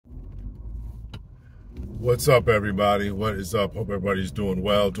What's up, everybody? What is up? Hope everybody's doing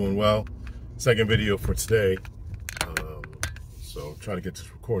well, Second video for today. So try to get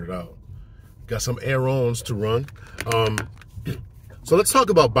this recorded out. Got some errands to run. So let's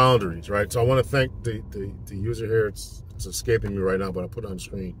talk about boundaries, right? So I want to thank the user here. It's escaping me right now, but I put it on the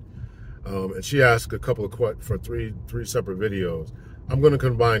screen. And she asked a couple of questions for three separate videos. I'm going to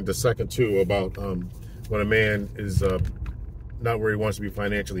combine the second two about when a man is not where he wants to be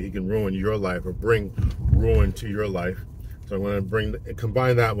financially, he can ruin your life or bring ruin to your life. So I'm going to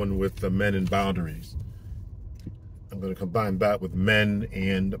combine that one with the men and boundaries. I'm going to combine that with men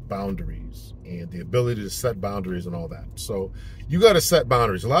and boundaries and the ability to set boundaries and all that. So you got to set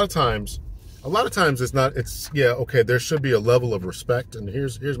boundaries. A lot of times okay, there should be a level of respect, and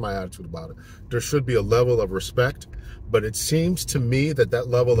here's my attitude about it. There should be a level of respect, but it seems to me that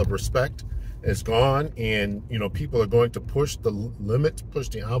level of respect is gone, and people are going to push the limit, push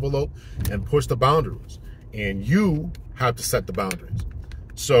the envelope, and push the boundaries, and you have to set the boundaries.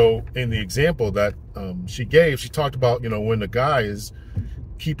 So in the example that she gave, she talked about when the guy is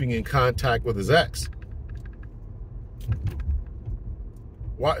keeping in contact with his ex.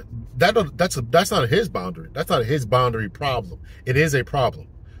 Why? That's not his boundary. That's not his boundary problem. It is a problem,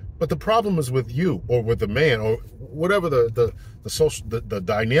 but the problem is with you or with the man or whatever the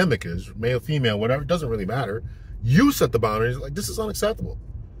dynamic is, male, female, whatever. It doesn't really matter. You set the boundaries. Like, this is unacceptable.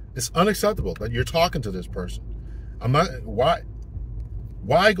 It's unacceptable that you're talking to this person. I'm not.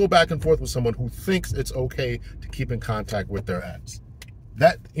 Why go back and forth with someone who thinks it's okay to keep in contact with their ex?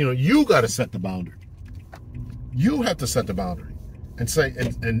 That you got to set the boundary. You have to set the boundary. And say,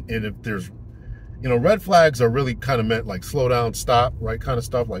 and if there's, red flags are really kind of meant like slow down, stop, right? Kind of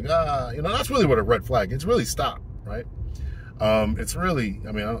stuff like, that's really what a red flag is. It's really stop, right? It's really,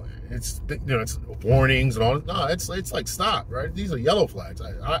 it's warnings and all. No, it's like stop, right? These are yellow flags.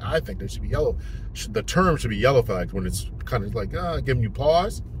 I think they should be yellow. The term should be yellow flags when it's kind of like giving you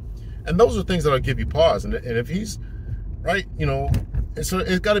pause. And those are things that'll give you pause. And if he's, right, so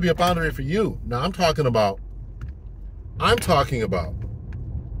it's got to be a boundary for you. Now I'm talking about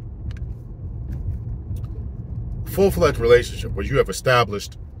full-fledged relationship where you have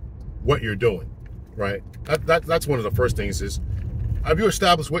established what you're doing, right? That's one of the first things is, have you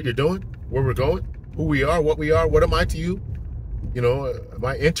established what you're doing, where we're going, who we are, what am I to you? Am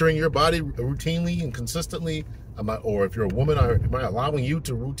I entering your body routinely and consistently? Or if you're a woman, am I allowing you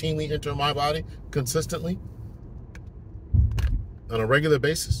to routinely enter my body consistently on a regular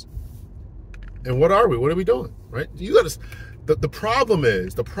basis? And what are we? What are we doing? Right? You got to. The problem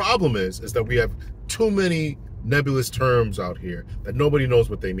is that we have too many nebulous terms out here that nobody knows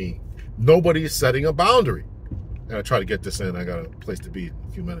what they mean. Nobody is setting a boundary. And I try to get this in. I got a place to be in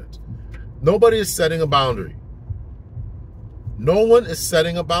a few minutes. Nobody is setting a boundary. No one is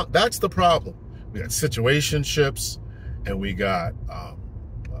setting a boundary. That's the problem. We got situationships, and we got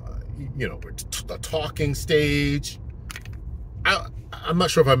the talking stage. I'm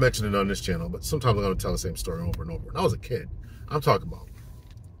not sure if I mentioned it on this channel, but sometimes I'm going to tell the same story over and over. When I was a kid, I'm talking about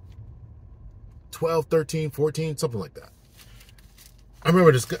 12, 13, 14, something like that. I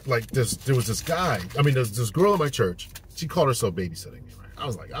remember this guy, there was this guy. There's this girl in my church. She called herself babysitting me, right? I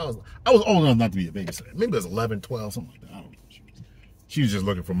was old enough not to be a babysitter. Maybe I was 11, 12, something like that. I don't know. She was just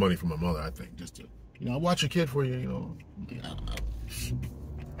looking for money from my mother, I think, just to, I'll watch your kid for you,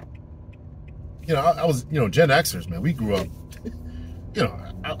 I was, Gen Xers, man. We grew up.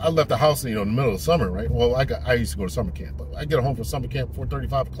 I left the house, in the middle of the summer, right? Well, I used to go to summer camp, but I get home from summer camp 4:30,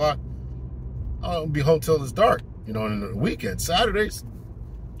 5 o'clock. I'll be home till it's dark, and the weekend, Saturdays,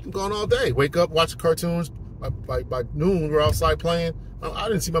 I'm gone all day. Wake up, watch the cartoons. By noon, we're outside playing. I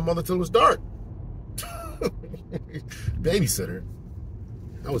didn't see my mother till it was dark. Babysitter.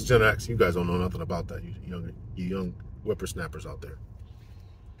 That was Gen X. You guys don't know nothing about that, you young whippersnappers out there.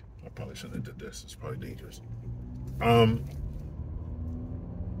 I probably shouldn't have did this. It's probably dangerous.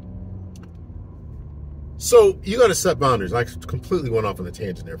 So you got to set boundaries. I completely went off on a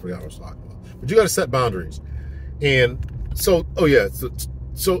tangent there. I forgot what I was talking about. But you got to set boundaries. And so,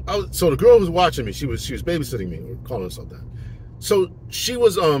 so the girl who was watching me, she was babysitting me. We're calling herself that. So she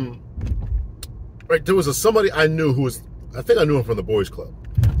was right. There was somebody I knew who was. I think I knew him from the boys' club.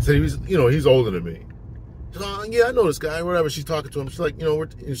 So he was, he's older than me. She's like, yeah, I know this guy. Whatever. She's talking to him. She's like,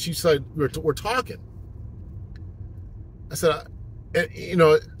 she said we're talking. I said.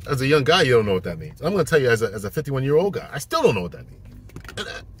 As a young guy, you don't know what that means. I'm going to tell you, as a 51-year-old guy, I still don't know what that means.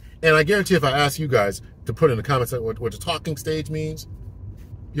 And I guarantee if I ask you guys to put in the comments what the talking stage means,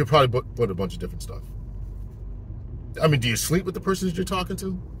 you'll probably put a bunch of different stuff. Do you sleep with the person that you're talking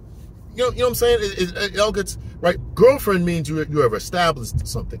to? You know what I'm saying? It all gets, right? Girlfriend means you have established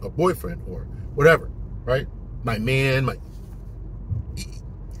something, a boyfriend or whatever. right? My man,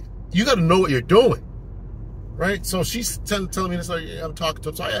 you got to know what you're doing, right? So she's telling me this, like, yeah, I'm talking to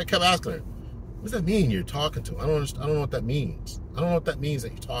him. So I kept asking her, what does that mean you're talking to him? I don't understand. I don't know what that means. I don't know what that means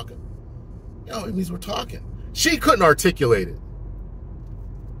that you're talking. You know, it means we're talking. She couldn't articulate it.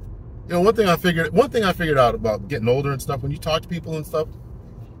 You know, one thing I figured out about getting older and stuff, when you talk to people and stuff,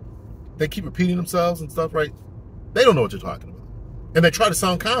 they keep repeating themselves and stuff, right? They don't know what you're talking about. And they try to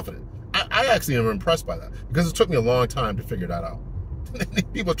sound confident. I actually am impressed by that, because it took me a long time to figure that out.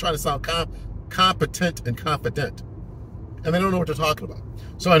 People try to sound competent and confident, and they don't know what they're talking about.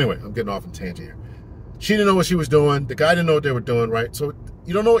 So anyway, I'm getting off on a tangent here. She didn't know what she was doing. The guy didn't know what they were doing, right? So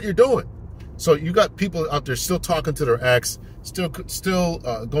you don't know what you're doing. So you got people out there still talking to their ex, still going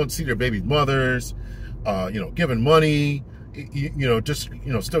to see their baby's mothers, you know, giving money,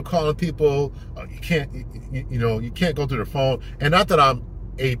 still calling people. You can't go through their phone. And not that I'm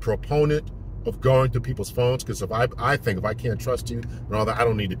a proponent of going through people's phones, because if I think if I can't trust you and all that, I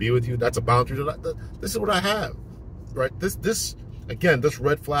don't need to be with you. That's a boundary. This is what I have, right? This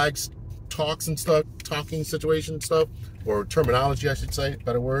red flags talks and stuff, talking situation stuff, or terminology, I should say,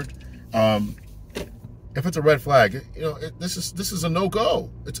 better word. If it's a red flag, you know, this is a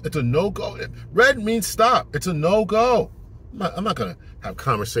no-go. It's a no-go. Red means stop. It's a no-go. I'm not gonna have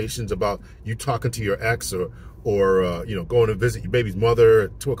conversations about you talking to your ex or going to visit your baby's mother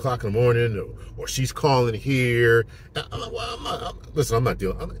at 2 o'clock in the morning, or she's calling here. I'm not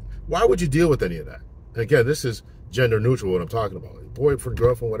dealing. Why would you deal with any of that? And again, this is gender neutral. What I'm talking about, boyfriend,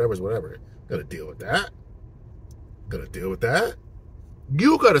 girlfriend, whatever. Gonna deal with that.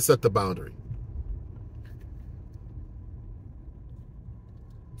 You gotta set the boundary.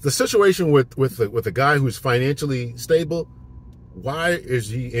 The situation with a guy who's financially stable, why is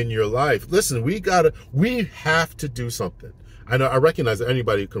he in your life? Listen, we have to do something. I recognize that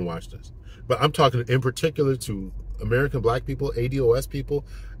anybody can watch this, but I'm talking in particular to American black people, ADOS people,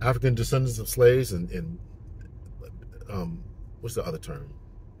 African descendants of slaves, and what's the other term?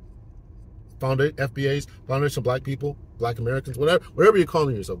 FBAs, Foundation of Black People, Black Americans, whatever you're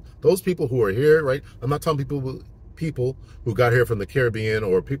calling yourself. Those people who are here, right? I'm not talking people who got here from the Caribbean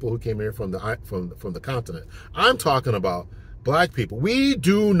or people who came here from the continent. I'm talking about black people. We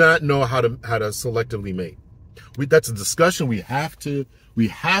do not know how to selectively mate. That's a discussion we have to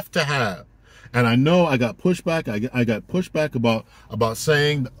have. And I know I got pushback. I got pushback about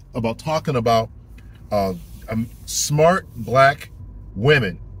talking about smart black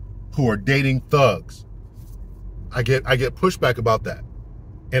women who are dating thugs. I get pushback about that,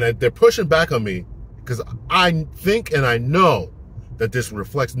 and they're pushing back on me because I think and I know that this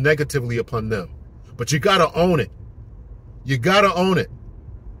reflects negatively upon them. But you gotta own it. You gotta own it.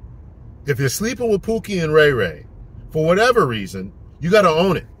 If you're sleeping with Pookie and Ray Ray, for whatever reason, you gotta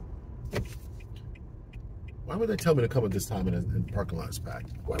own it. Why would they tell me to come at this time and the parking lot is packed?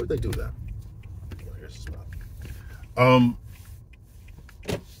 Why would they do that? Oh, here's the spot.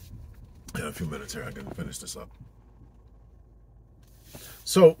 In a few minutes here, I can finish this up.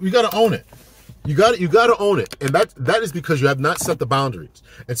 So you got to own it. You got to own it, and that is because you have not set the boundaries.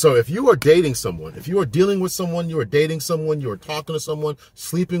 And so, if you are dating someone, if you are dealing with someone, you are dating someone, you are talking to someone,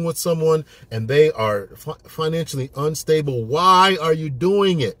 sleeping with someone, and they are financially unstable, why are you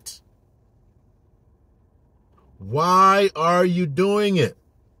doing it? Why are you doing it?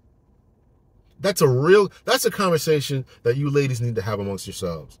 That's a conversation that you ladies need to have amongst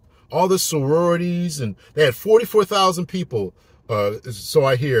yourselves. All the sororities, and they had 44,000 people, so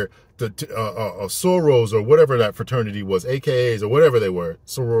I hear, Soros or whatever that fraternity was, AKAs or whatever they were,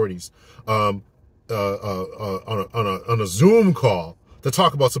 sororities, on a Zoom call to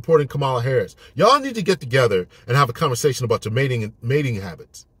talk about supporting Kamala Harris. Y'all need to get together and have a conversation about your mating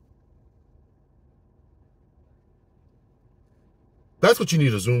habits. That's what you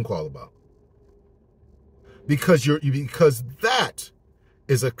need a Zoom call about. Because that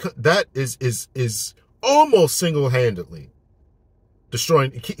is almost single-handedly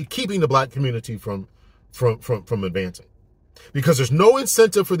destroying, keeping the black community from advancing, because there's no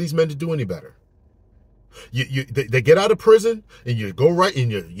incentive for these men to do any better. They get out of prison, and you go right,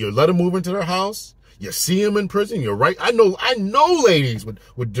 and you let them move into their house. You see them in prison. You're right. I know ladies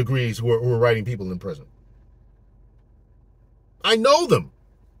with degrees who are writing people in prison. I know them.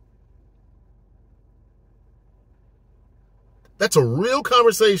 That's a real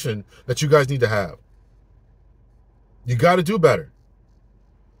conversation that you guys need to have. You got to do better.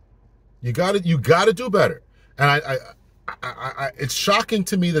 You got to do better. And it's shocking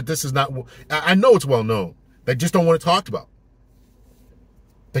to me that this is not. I know it's well known. They just don't want it talked about.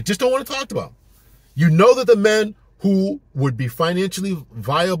 They just don't want it talked about. You know that the men who would be financially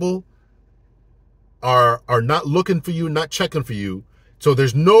viable are not looking for you, not checking for you. So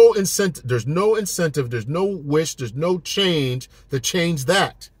there's no incentive, there's no wish, there's no change to change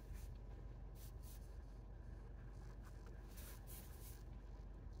that.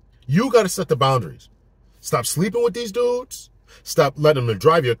 You got to set the boundaries. Stop sleeping with these dudes. Stop letting them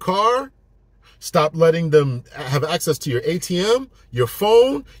drive your car. Stop letting them have access to your ATM, your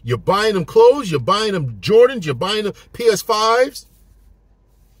phone. You're buying them clothes. You're buying them Jordans. You're buying them PS5s.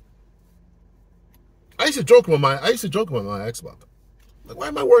 I used to joke with my ex about them. Like, why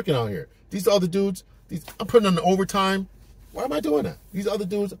am I working out here? These other dudes, I'm putting on the overtime. Why am I doing that? These other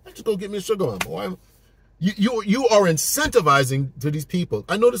dudes, I just go get me a sugar mama. Why am you are incentivizing to these people.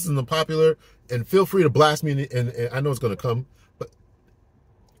 I know this is unpopular, and feel free to blast me, and I know it's going to come, but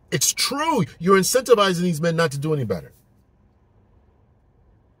it's true. You're incentivizing these men not to do any better.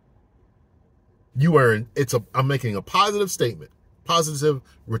 I'm making a positive statement, positive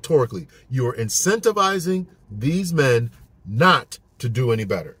rhetorically. You are incentivizing these men not to do any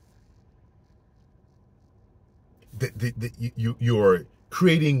better. You are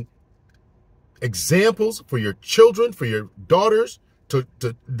creating examples for your children, for your daughters,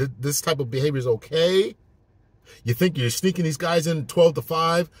 this type of behavior is okay. You think you're sneaking these guys in 12 to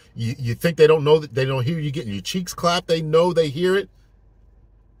 5. You think they don't know, that they don't hear you getting your cheeks clapped. They know, they hear it.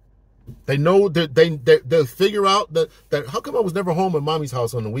 They know that they'll figure out that how come I was never home at mommy's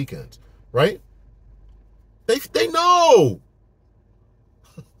house on the weekends, right? They know.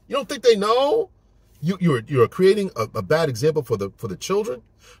 You don't think they know? You're creating a bad example for the children,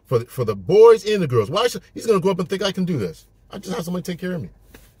 for the boys and the girls. Why should he's gonna grow up and think I can do this? I just have somebody take care of me,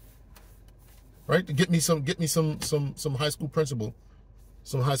 right? To get me some high school principal,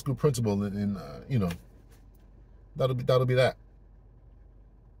 and you know, that'll be that.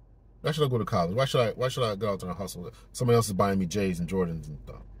 Why should I go to college? Why should I go out there and hustle? Somebody else is buying me J's and Jordans and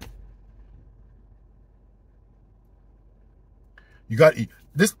stuff. You got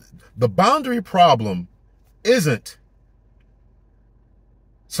this. The boundary problem isn't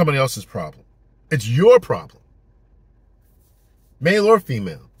somebody else's problem. It's your problem. Male or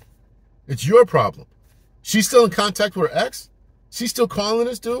female. It's your problem. She's still in contact with her ex. She's still calling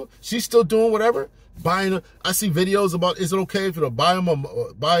this dude. She's still doing whatever. Buying her. I see videos about, is it okay if you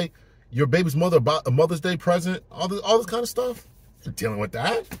buy your baby's mother a Mother's Day present? All this kind of stuff. You're dealing with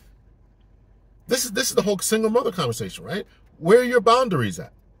that. This is the whole single mother conversation, right? Where are your boundaries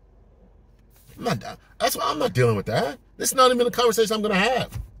at? That's why I'm not dealing with that. This is not even a conversation I'm going to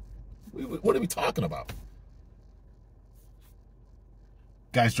have. What are we talking about?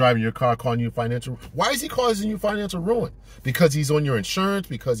 Guy's driving your car, calling you financial. Why is he causing you financial ruin? Because he's on your insurance,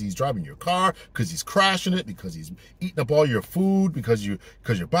 because he's driving your car, because he's crashing it, because he's eating up all your food, because you're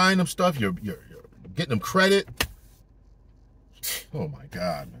buying him stuff, you're getting him credit. Oh my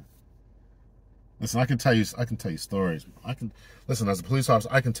God, man. Listen, I can tell you stories. Listen, as a police officer,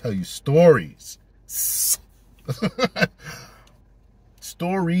 I can tell you stories.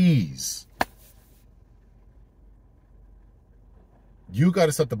 Stories. You got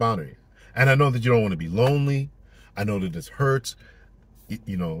to set the boundary. And I know that you don't want to be lonely. I know that this hurts.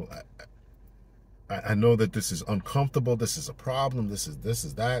 You know, I know that this is uncomfortable. This is a problem. This is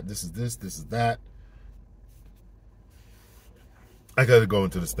that. This is this. This is that. I got to go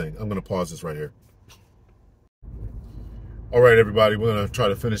into this thing. I'm going to pause this right here. All right, everybody, we're going to try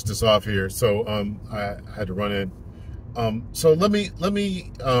to finish this off here. So I had to run in. So let me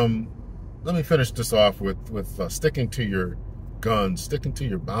finish this off with sticking to your guns, sticking to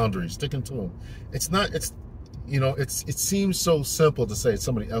your boundaries, sticking to them. It seems so simple to say it's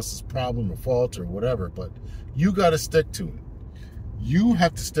somebody else's problem or fault or whatever, but you got to stick to it. You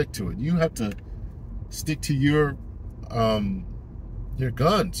have to stick to it. You have to stick to your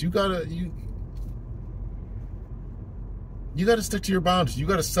guns. You got to stick to your boundaries. You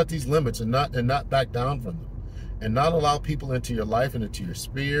got to set these limits and not back down from them, and not allow people into your life and into your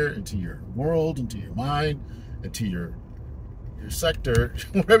sphere, into your world, into your mind, into your sector,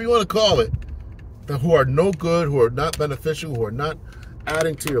 whatever you want to call it, who are no good, who are not beneficial, who are not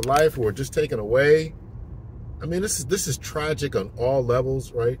adding to your life, who are just taken away. I mean, this is tragic on all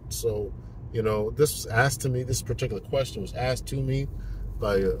levels, right? So, you know, this was asked to me. This particular question was asked to me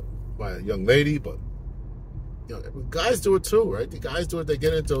by a young lady, but you know, guys do it too, right? The guys do it. They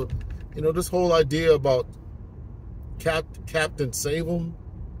get into, you know, this whole idea about Captain Save 'em.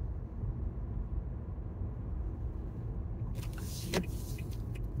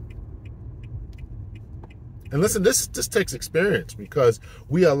 And listen, this takes experience, because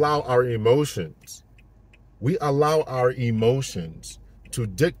we allow our emotions to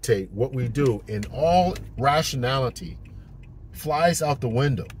dictate what we do, and all rationality flies out the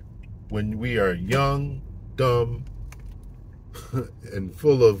window. when we are young, dumb, and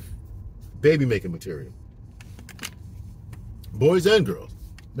full of baby making material. Boys and girls,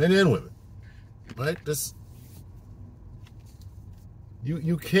 men and women, right?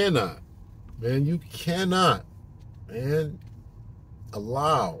 You cannot, man,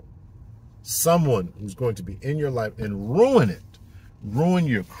 allow someone who's going to be in your life and ruin it, ruin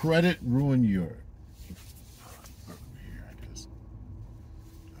your credit, ruin your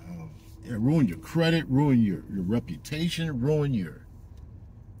ruin your credit, ruin your reputation, ruin your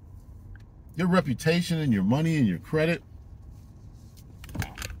reputation and your money and your credit.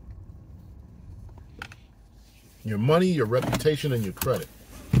 Your money, your reputation, and your credit.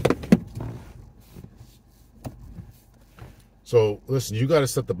 So listen, you got to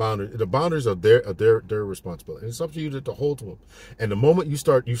set the boundaries. The boundaries are their responsibility. And it's up to you to hold to them. And the moment you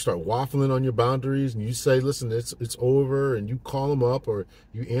start waffling on your boundaries and you say, listen, it's over, and you call them up or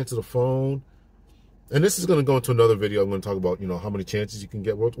you answer the phone. And this is going to go into another video. I'm going to talk about, how many chances you can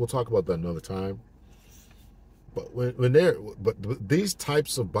get. We'll talk about that another time. But but these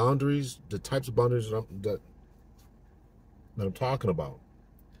types of boundaries, the types of boundaries that I'm talking about,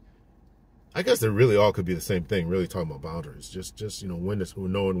 I guess they really all could be the same thing. Really talking about boundaries, just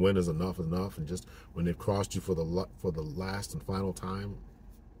knowing when is enough, and just when they've crossed you for the last and final time,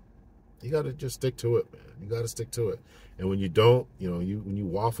 you got to just stick to it, man. You got to stick to it. And when you don't, when you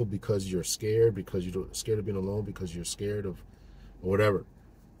waffle because you're scared, because you're scared of being alone, because you're scared of whatever,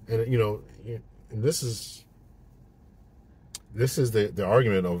 and and this is the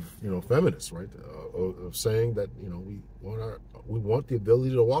argument of feminists, right? Of saying that we want the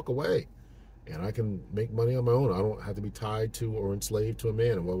ability to walk away, and I can make money on my own. I don't have to be tied to or enslaved to a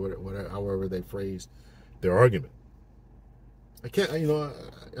man, and whatever, however they phrase their argument. I can't.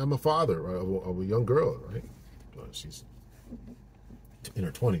 I'm a father, right, of a young girl, right? She's in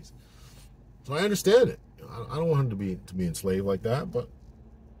her 20s, so I understand it. I don't want her to be enslaved like that, but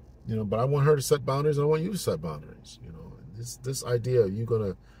but I want her to set boundaries, and I want you to set boundaries. This idea of you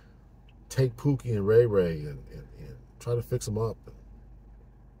gonna take Pookie and Ray Ray and try to fix them up.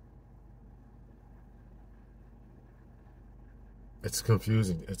 It's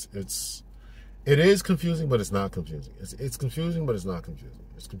confusing. It is confusing, but it's not confusing. It's confusing, but it's not confusing.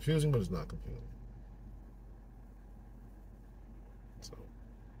 It's confusing, but it's not confusing. So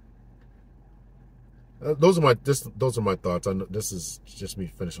those are my thoughts. I know this is just me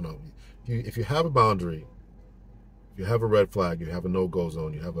finishing off. If you have a boundary, if you have a red flag, you have a no-go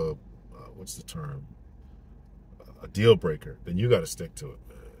zone, you have a what's the term? A deal breaker, then you got to stick to it,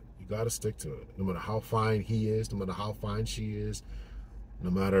 man. You got to stick to it. No matter how fine he is, no matter how fine she is, no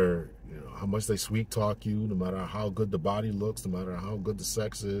matter how much they sweet talk you, no matter how good the body looks, no matter how good the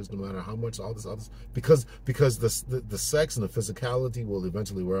sex is, no matter how much all this other, because the sex and the physicality will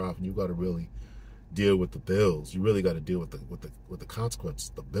eventually wear off, and you got to really deal with the bills. You really got to deal with the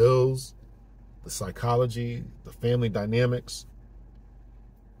consequences, the bills, the psychology, the family dynamics.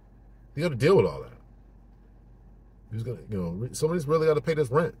 You got to deal with all that. Who's gonna, somebody's really got to pay this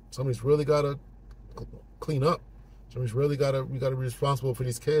rent. Somebody's really got to clean up. Somebody's really got to, we got to be responsible for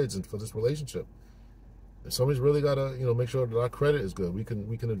these kids and for this relationship. And somebody's really got to, make sure that our credit is good. We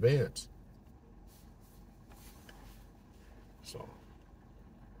can advance. So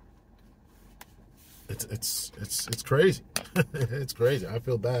it's crazy. It's crazy. I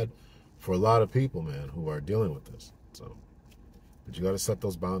feel bad for a lot of people, man, who are dealing with this. So, but you got to set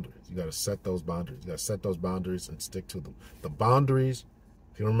those boundaries. You got to set those boundaries. You got to set those boundaries and stick to them. The boundaries,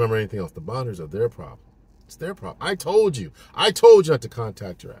 if you don't remember anything else, the boundaries are their problem. It's their problem. I told you not to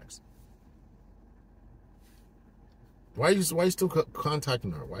contact your ex. Why are you still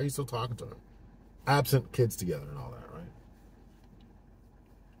contacting her? Why are you still talking to her? Absent kids together and all that, right?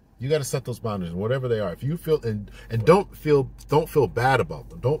 You got to set those boundaries, whatever they are. If you feel and don't feel bad about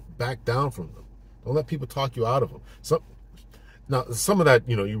them. Don't back down from them. Don't let people talk you out of them. Some of that,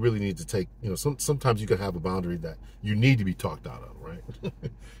 you really need to take. Sometimes you can have a boundary that you need to be talked out of, right?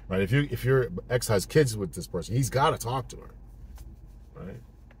 Right. If your ex has kids with this person, he's got to talk to her, right?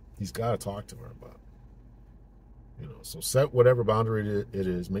 He's got to talk to her about. So set whatever boundary it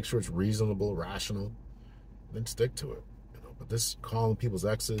is. Make sure it's reasonable, rational, then stick to it. But this calling people's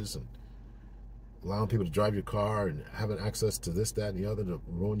exes and allowing people to drive your car and having access to this, that, and the other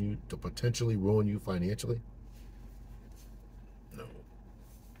to potentially ruin you financially. No.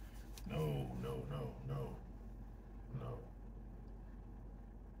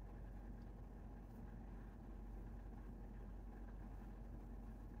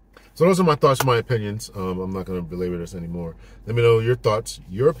 So those are my thoughts, my opinions. I'm not going to belabor this anymore. Let me know your thoughts,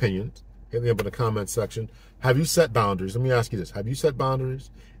 your opinions, Hit me up in the comment section. Have you set boundaries? Let me ask you this. Have you set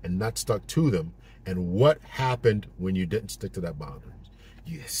boundaries and not stuck to them? And what happened when you didn't stick to that boundary?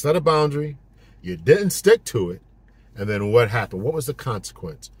 You set a boundary, you didn't stick to it, and then what happened? What was the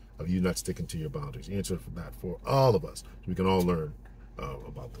consequence of you not sticking to your boundaries? Answer for that for all of us, so we can all learn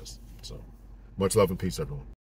about this. So much love and peace, everyone.